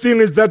beautiful thing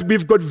is that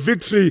we've got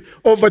victory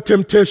over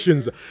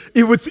temptations.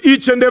 With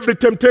each and every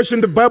temptation,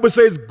 the Bible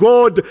says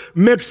God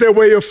makes a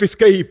way of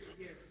escape.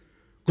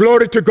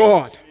 Glory to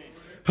God.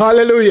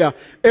 Hallelujah.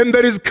 And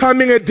there is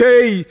coming a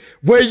day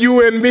where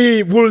you and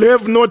me will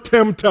have no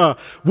tempter,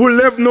 will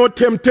have no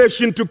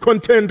temptation to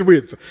contend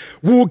with.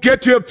 We'll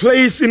get to a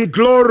place in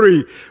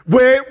glory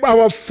where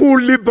our full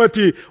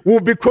liberty will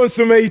be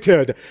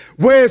consummated,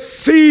 where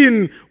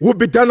sin will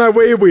be done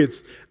away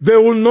with. There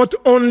will not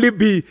only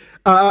be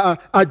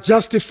a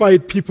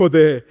justified people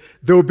there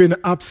will be an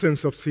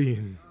absence of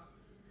sin.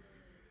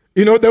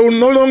 You know, there will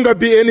no longer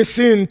be any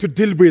sin to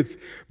deal with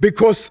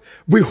because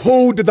we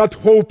hold that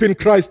hope in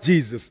Christ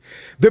Jesus.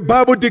 The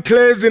Bible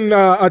declares in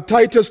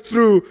Titus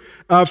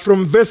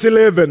from verse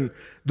 11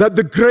 that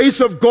the grace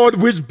of God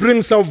which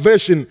brings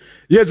salvation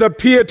has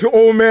appeared to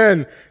all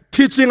men,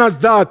 teaching us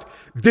that,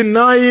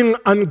 denying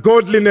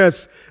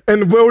ungodliness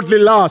and worldly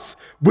lust,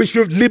 we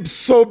should live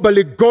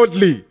soberly,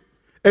 godly,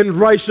 and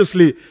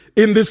righteously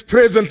in this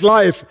present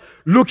life,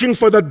 looking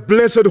for that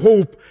blessed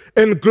hope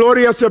and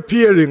glorious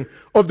appearing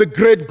of the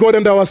great God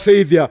and our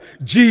Savior,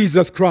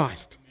 Jesus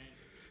Christ.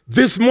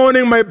 This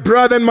morning, my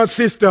brother and my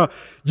sister,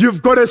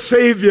 you've got a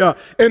Savior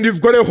and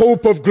you've got a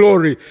hope of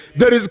glory.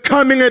 There is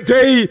coming a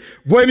day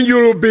when you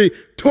will be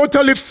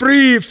totally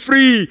free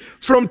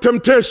from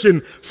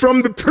temptation,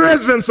 from the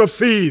presence of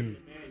sin.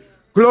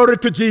 Glory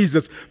to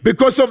Jesus,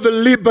 because of the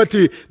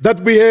liberty that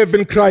we have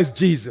in Christ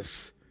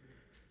Jesus.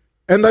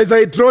 And as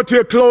I draw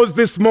to a close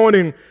this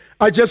morning,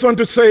 I just want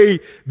to say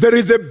there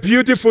is a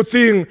beautiful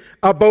thing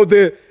about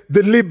the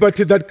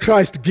liberty that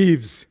Christ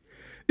gives.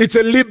 It's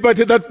a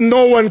liberty that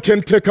no one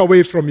can take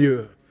away from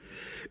you.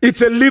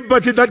 It's a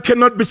liberty that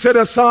cannot be set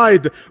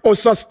aside or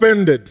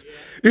suspended.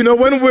 You know,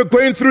 when we were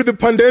going through the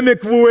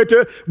pandemic,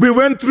 we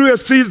went through a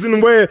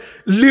season where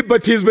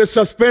liberties were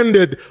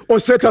suspended or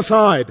set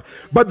aside.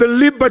 But the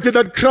liberty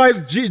that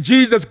Christ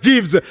Jesus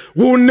gives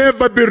will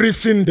never be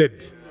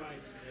rescinded.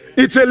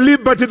 It's a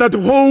liberty that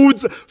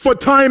holds for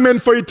time and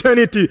for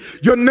eternity.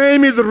 Your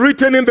name is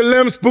written in the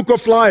Lamb's Book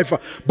of Life.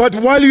 But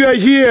while you are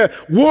here,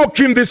 walk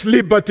in this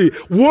liberty,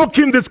 walk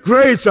in this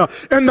grace,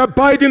 and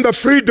abide in the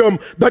freedom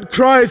that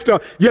Christ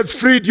has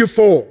freed you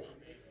for.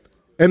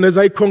 And as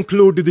I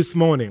conclude this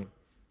morning,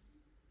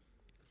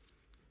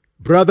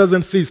 brothers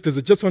and sisters,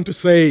 I just want to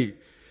say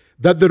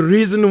that the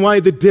reason why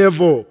the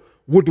devil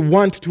would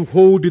want to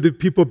hold the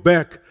people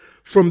back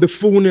from the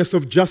fullness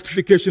of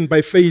justification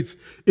by faith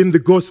in the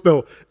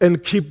gospel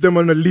and keep them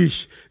on a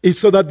leash is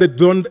so that they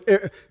don't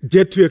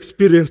get to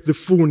experience the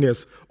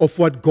fullness of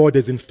what God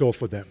has in store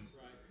for them.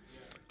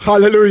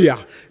 Hallelujah.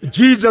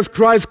 Jesus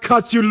Christ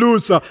cuts you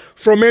loose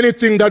from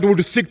anything that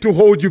would seek to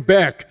hold you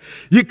back.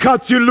 He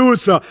cuts you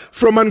loose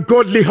from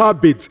ungodly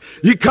habits.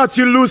 He cuts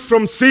you loose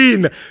from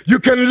sin. You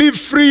can live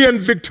free and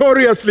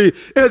victoriously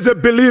as a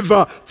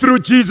believer through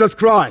Jesus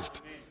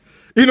Christ.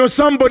 You know,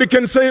 somebody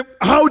can say,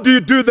 how do you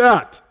do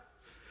that?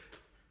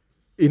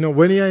 You know,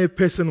 when you are a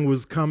person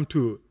who's come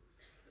to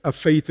a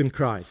faith in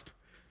Christ,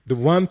 the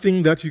one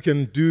thing that you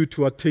can do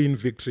to attain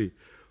victory,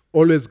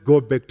 always go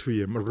back to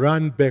Him,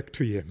 run back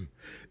to Him.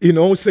 In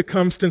all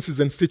circumstances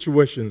and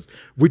situations,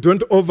 we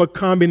don't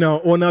overcome in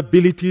our own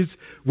abilities.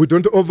 We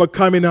don't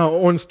overcome in our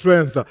own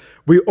strength.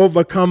 We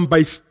overcome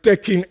by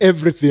staking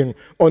everything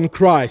on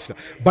Christ,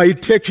 by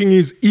taking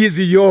His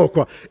easy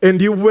yoke,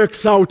 and He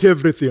works out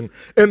everything.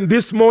 And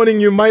this morning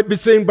you might be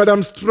saying, but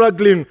I'm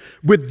struggling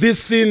with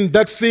this sin,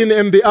 that sin,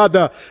 and the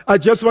other. I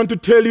just want to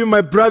tell you,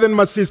 my brother and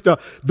my sister,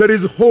 there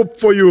is hope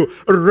for you.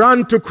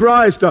 Run to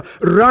Christ.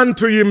 Run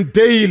to Him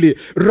daily.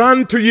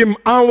 Run to Him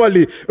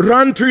hourly.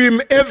 Run to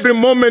Him every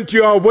moment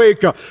you are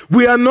awake.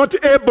 We are not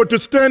able to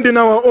stand in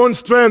our own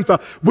strength.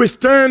 We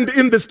stand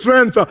in the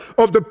strength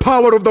of the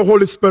power of the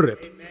Holy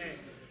Spirit. Amen.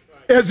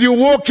 As you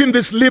walk in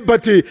this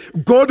liberty,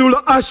 God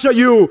will usher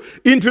you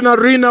into an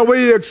arena where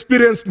you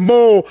experience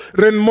more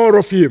and more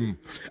of Him.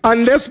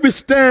 Unless we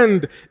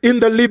stand in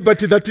the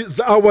liberty that is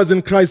ours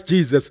in Christ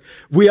Jesus,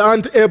 we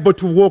aren't able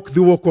to walk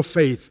the walk of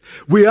faith.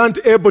 We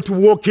aren't able to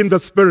walk in the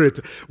Spirit.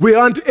 We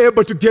aren't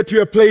able to get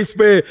to a place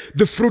where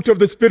the fruit of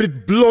the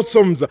Spirit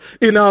blossoms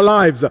in our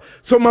lives.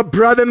 So my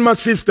brother and my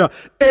sister,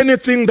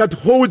 anything that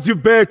holds you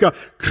back,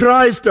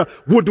 Christ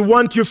would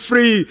want you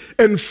free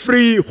and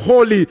free,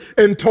 wholly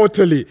and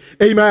totally.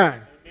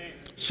 Amen.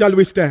 Shall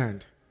we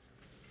stand?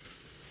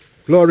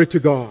 Glory to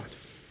God.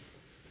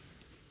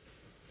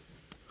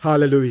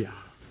 Hallelujah.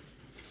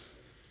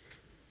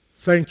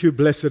 Thank you,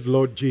 blessed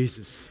Lord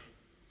Jesus.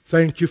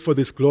 Thank you for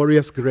this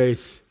glorious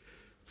grace.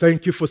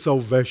 Thank you for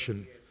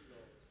salvation.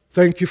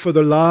 Thank you for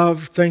the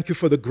love. Thank you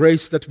for the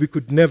grace that we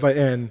could never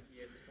earn.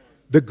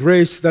 The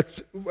grace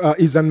that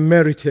is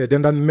unmerited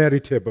and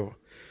unmeritable.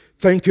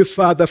 Thank you,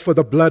 Father, for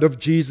the blood of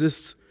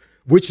Jesus,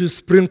 which is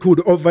sprinkled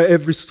over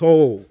every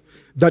soul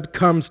that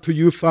comes to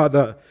you,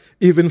 Father,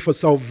 even for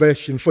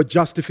salvation, for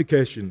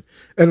justification.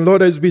 And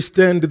Lord, as we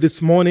stand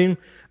this morning,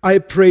 I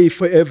pray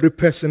for every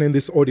person in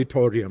this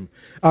auditorium.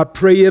 I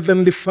pray,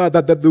 Heavenly Father,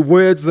 that the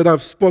words that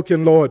I've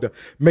spoken, Lord,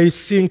 may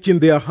sink in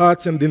their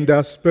hearts and in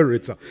their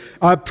spirits.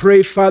 I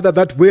pray, Father,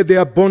 that where there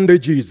are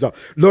bondages,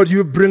 Lord,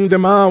 you bring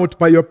them out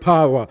by your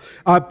power.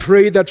 I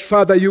pray that,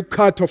 Father, you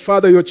cut,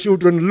 Father, your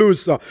children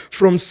loose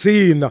from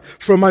sin,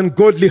 from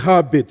ungodly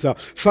habits,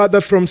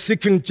 Father, from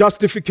seeking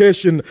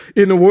justification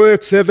in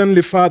works,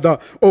 Heavenly Father,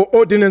 or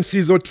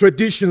ordinances or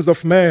traditions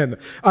of man.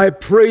 I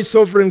pray,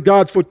 Sovereign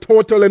God, for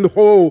total and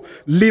whole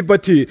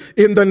liberty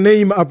in the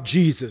name of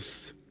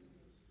Jesus.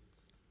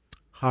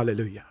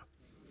 Hallelujah.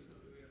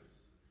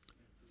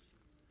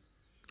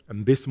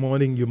 And this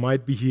morning you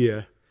might be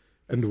here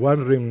and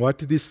wondering, what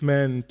this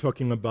man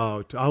talking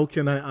about? How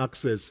can I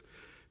access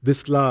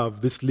this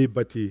love, this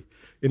liberty?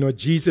 You know,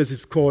 Jesus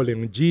is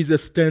calling.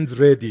 Jesus stands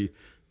ready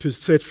to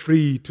set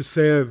free, to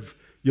save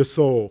your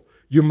soul.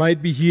 You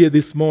might be here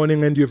this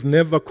morning and you've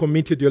never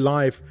committed your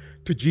life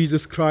to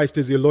Jesus Christ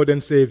as your Lord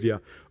and Savior.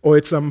 Or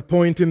at some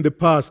point in the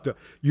past,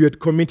 you had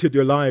committed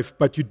your life,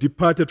 but you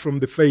departed from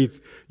the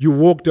faith. You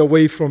walked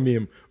away from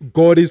Him.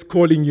 God is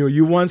calling you.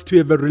 He wants to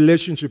have a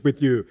relationship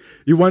with you.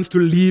 He wants to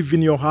live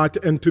in your heart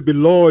and to be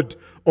Lord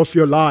of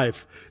your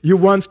life. He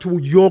wants to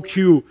yoke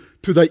you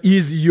to the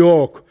easy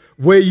yoke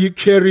where He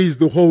carries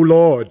the whole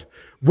load,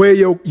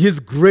 where His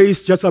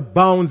grace just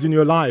abounds in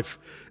your life.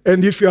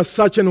 And if you are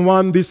such an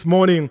one this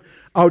morning,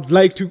 I would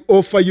like to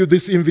offer you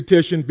this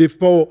invitation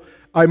before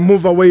I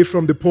move away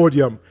from the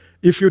podium.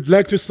 If you'd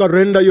like to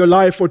surrender your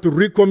life or to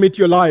recommit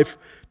your life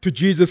to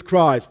Jesus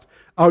Christ,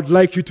 I would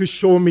like you to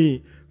show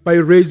me by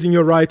raising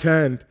your right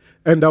hand,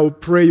 and I will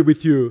pray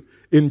with you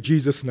in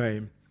Jesus'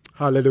 name.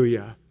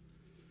 Hallelujah.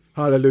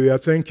 Hallelujah.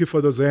 Thank you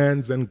for those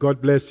hands, and God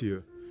bless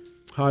you.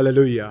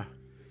 Hallelujah.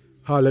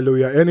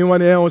 Hallelujah.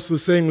 Anyone else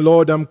who's saying,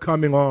 Lord, I'm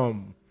coming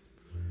home.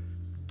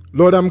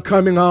 Lord, I'm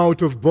coming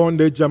out of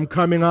bondage. I'm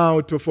coming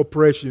out of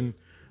oppression.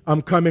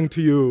 I'm coming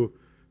to you.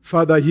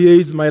 Father, here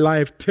is my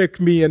life. Take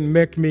me and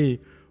make me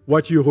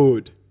what you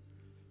would.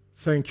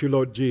 Thank you,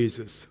 Lord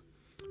Jesus.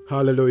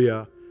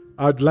 Hallelujah.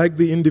 I'd like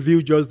the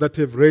individuals that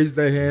have raised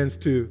their hands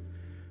to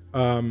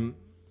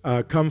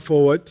come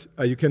forward.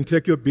 You can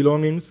take your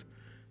belongings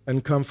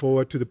and come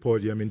forward to the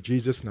podium in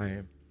Jesus'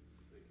 name.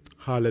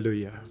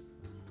 Hallelujah.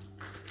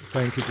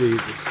 Thank you,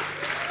 Jesus.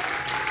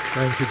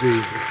 Thank you,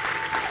 Jesus.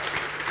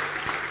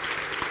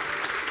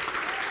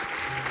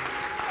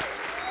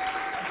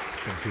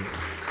 Thank you.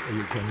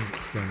 You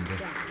can stand there.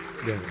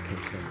 Yeah, you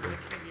can stand there.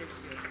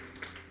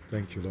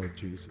 Thank you, Lord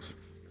Jesus.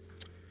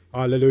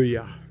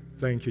 Hallelujah.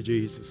 Thank you,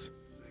 Jesus.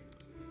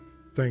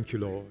 Thank you,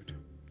 Lord.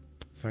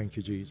 Thank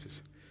you,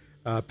 Jesus.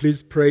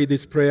 Please pray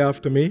this prayer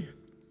after me.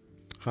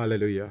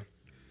 Hallelujah.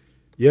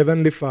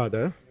 Heavenly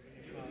Father,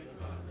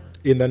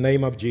 in the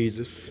name of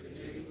Jesus,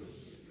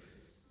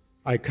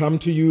 I come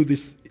to you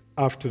this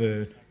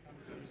afternoon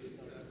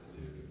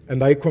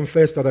and I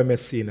confess that I'm a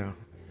sinner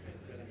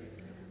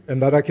and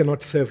that I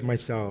cannot save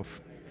myself.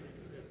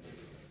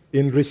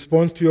 In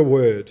response to your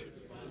word,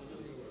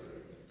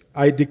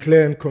 I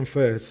declare and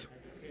confess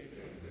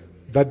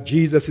that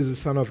Jesus is the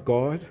Son of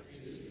God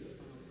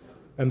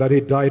and that He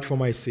died for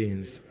my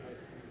sins.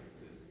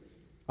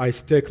 I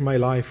stake my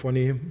life on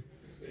Him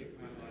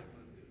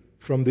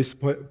from this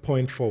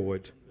point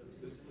forward.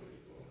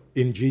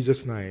 In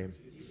Jesus' name,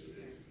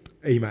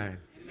 amen.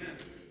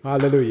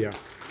 Hallelujah.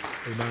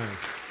 Amen.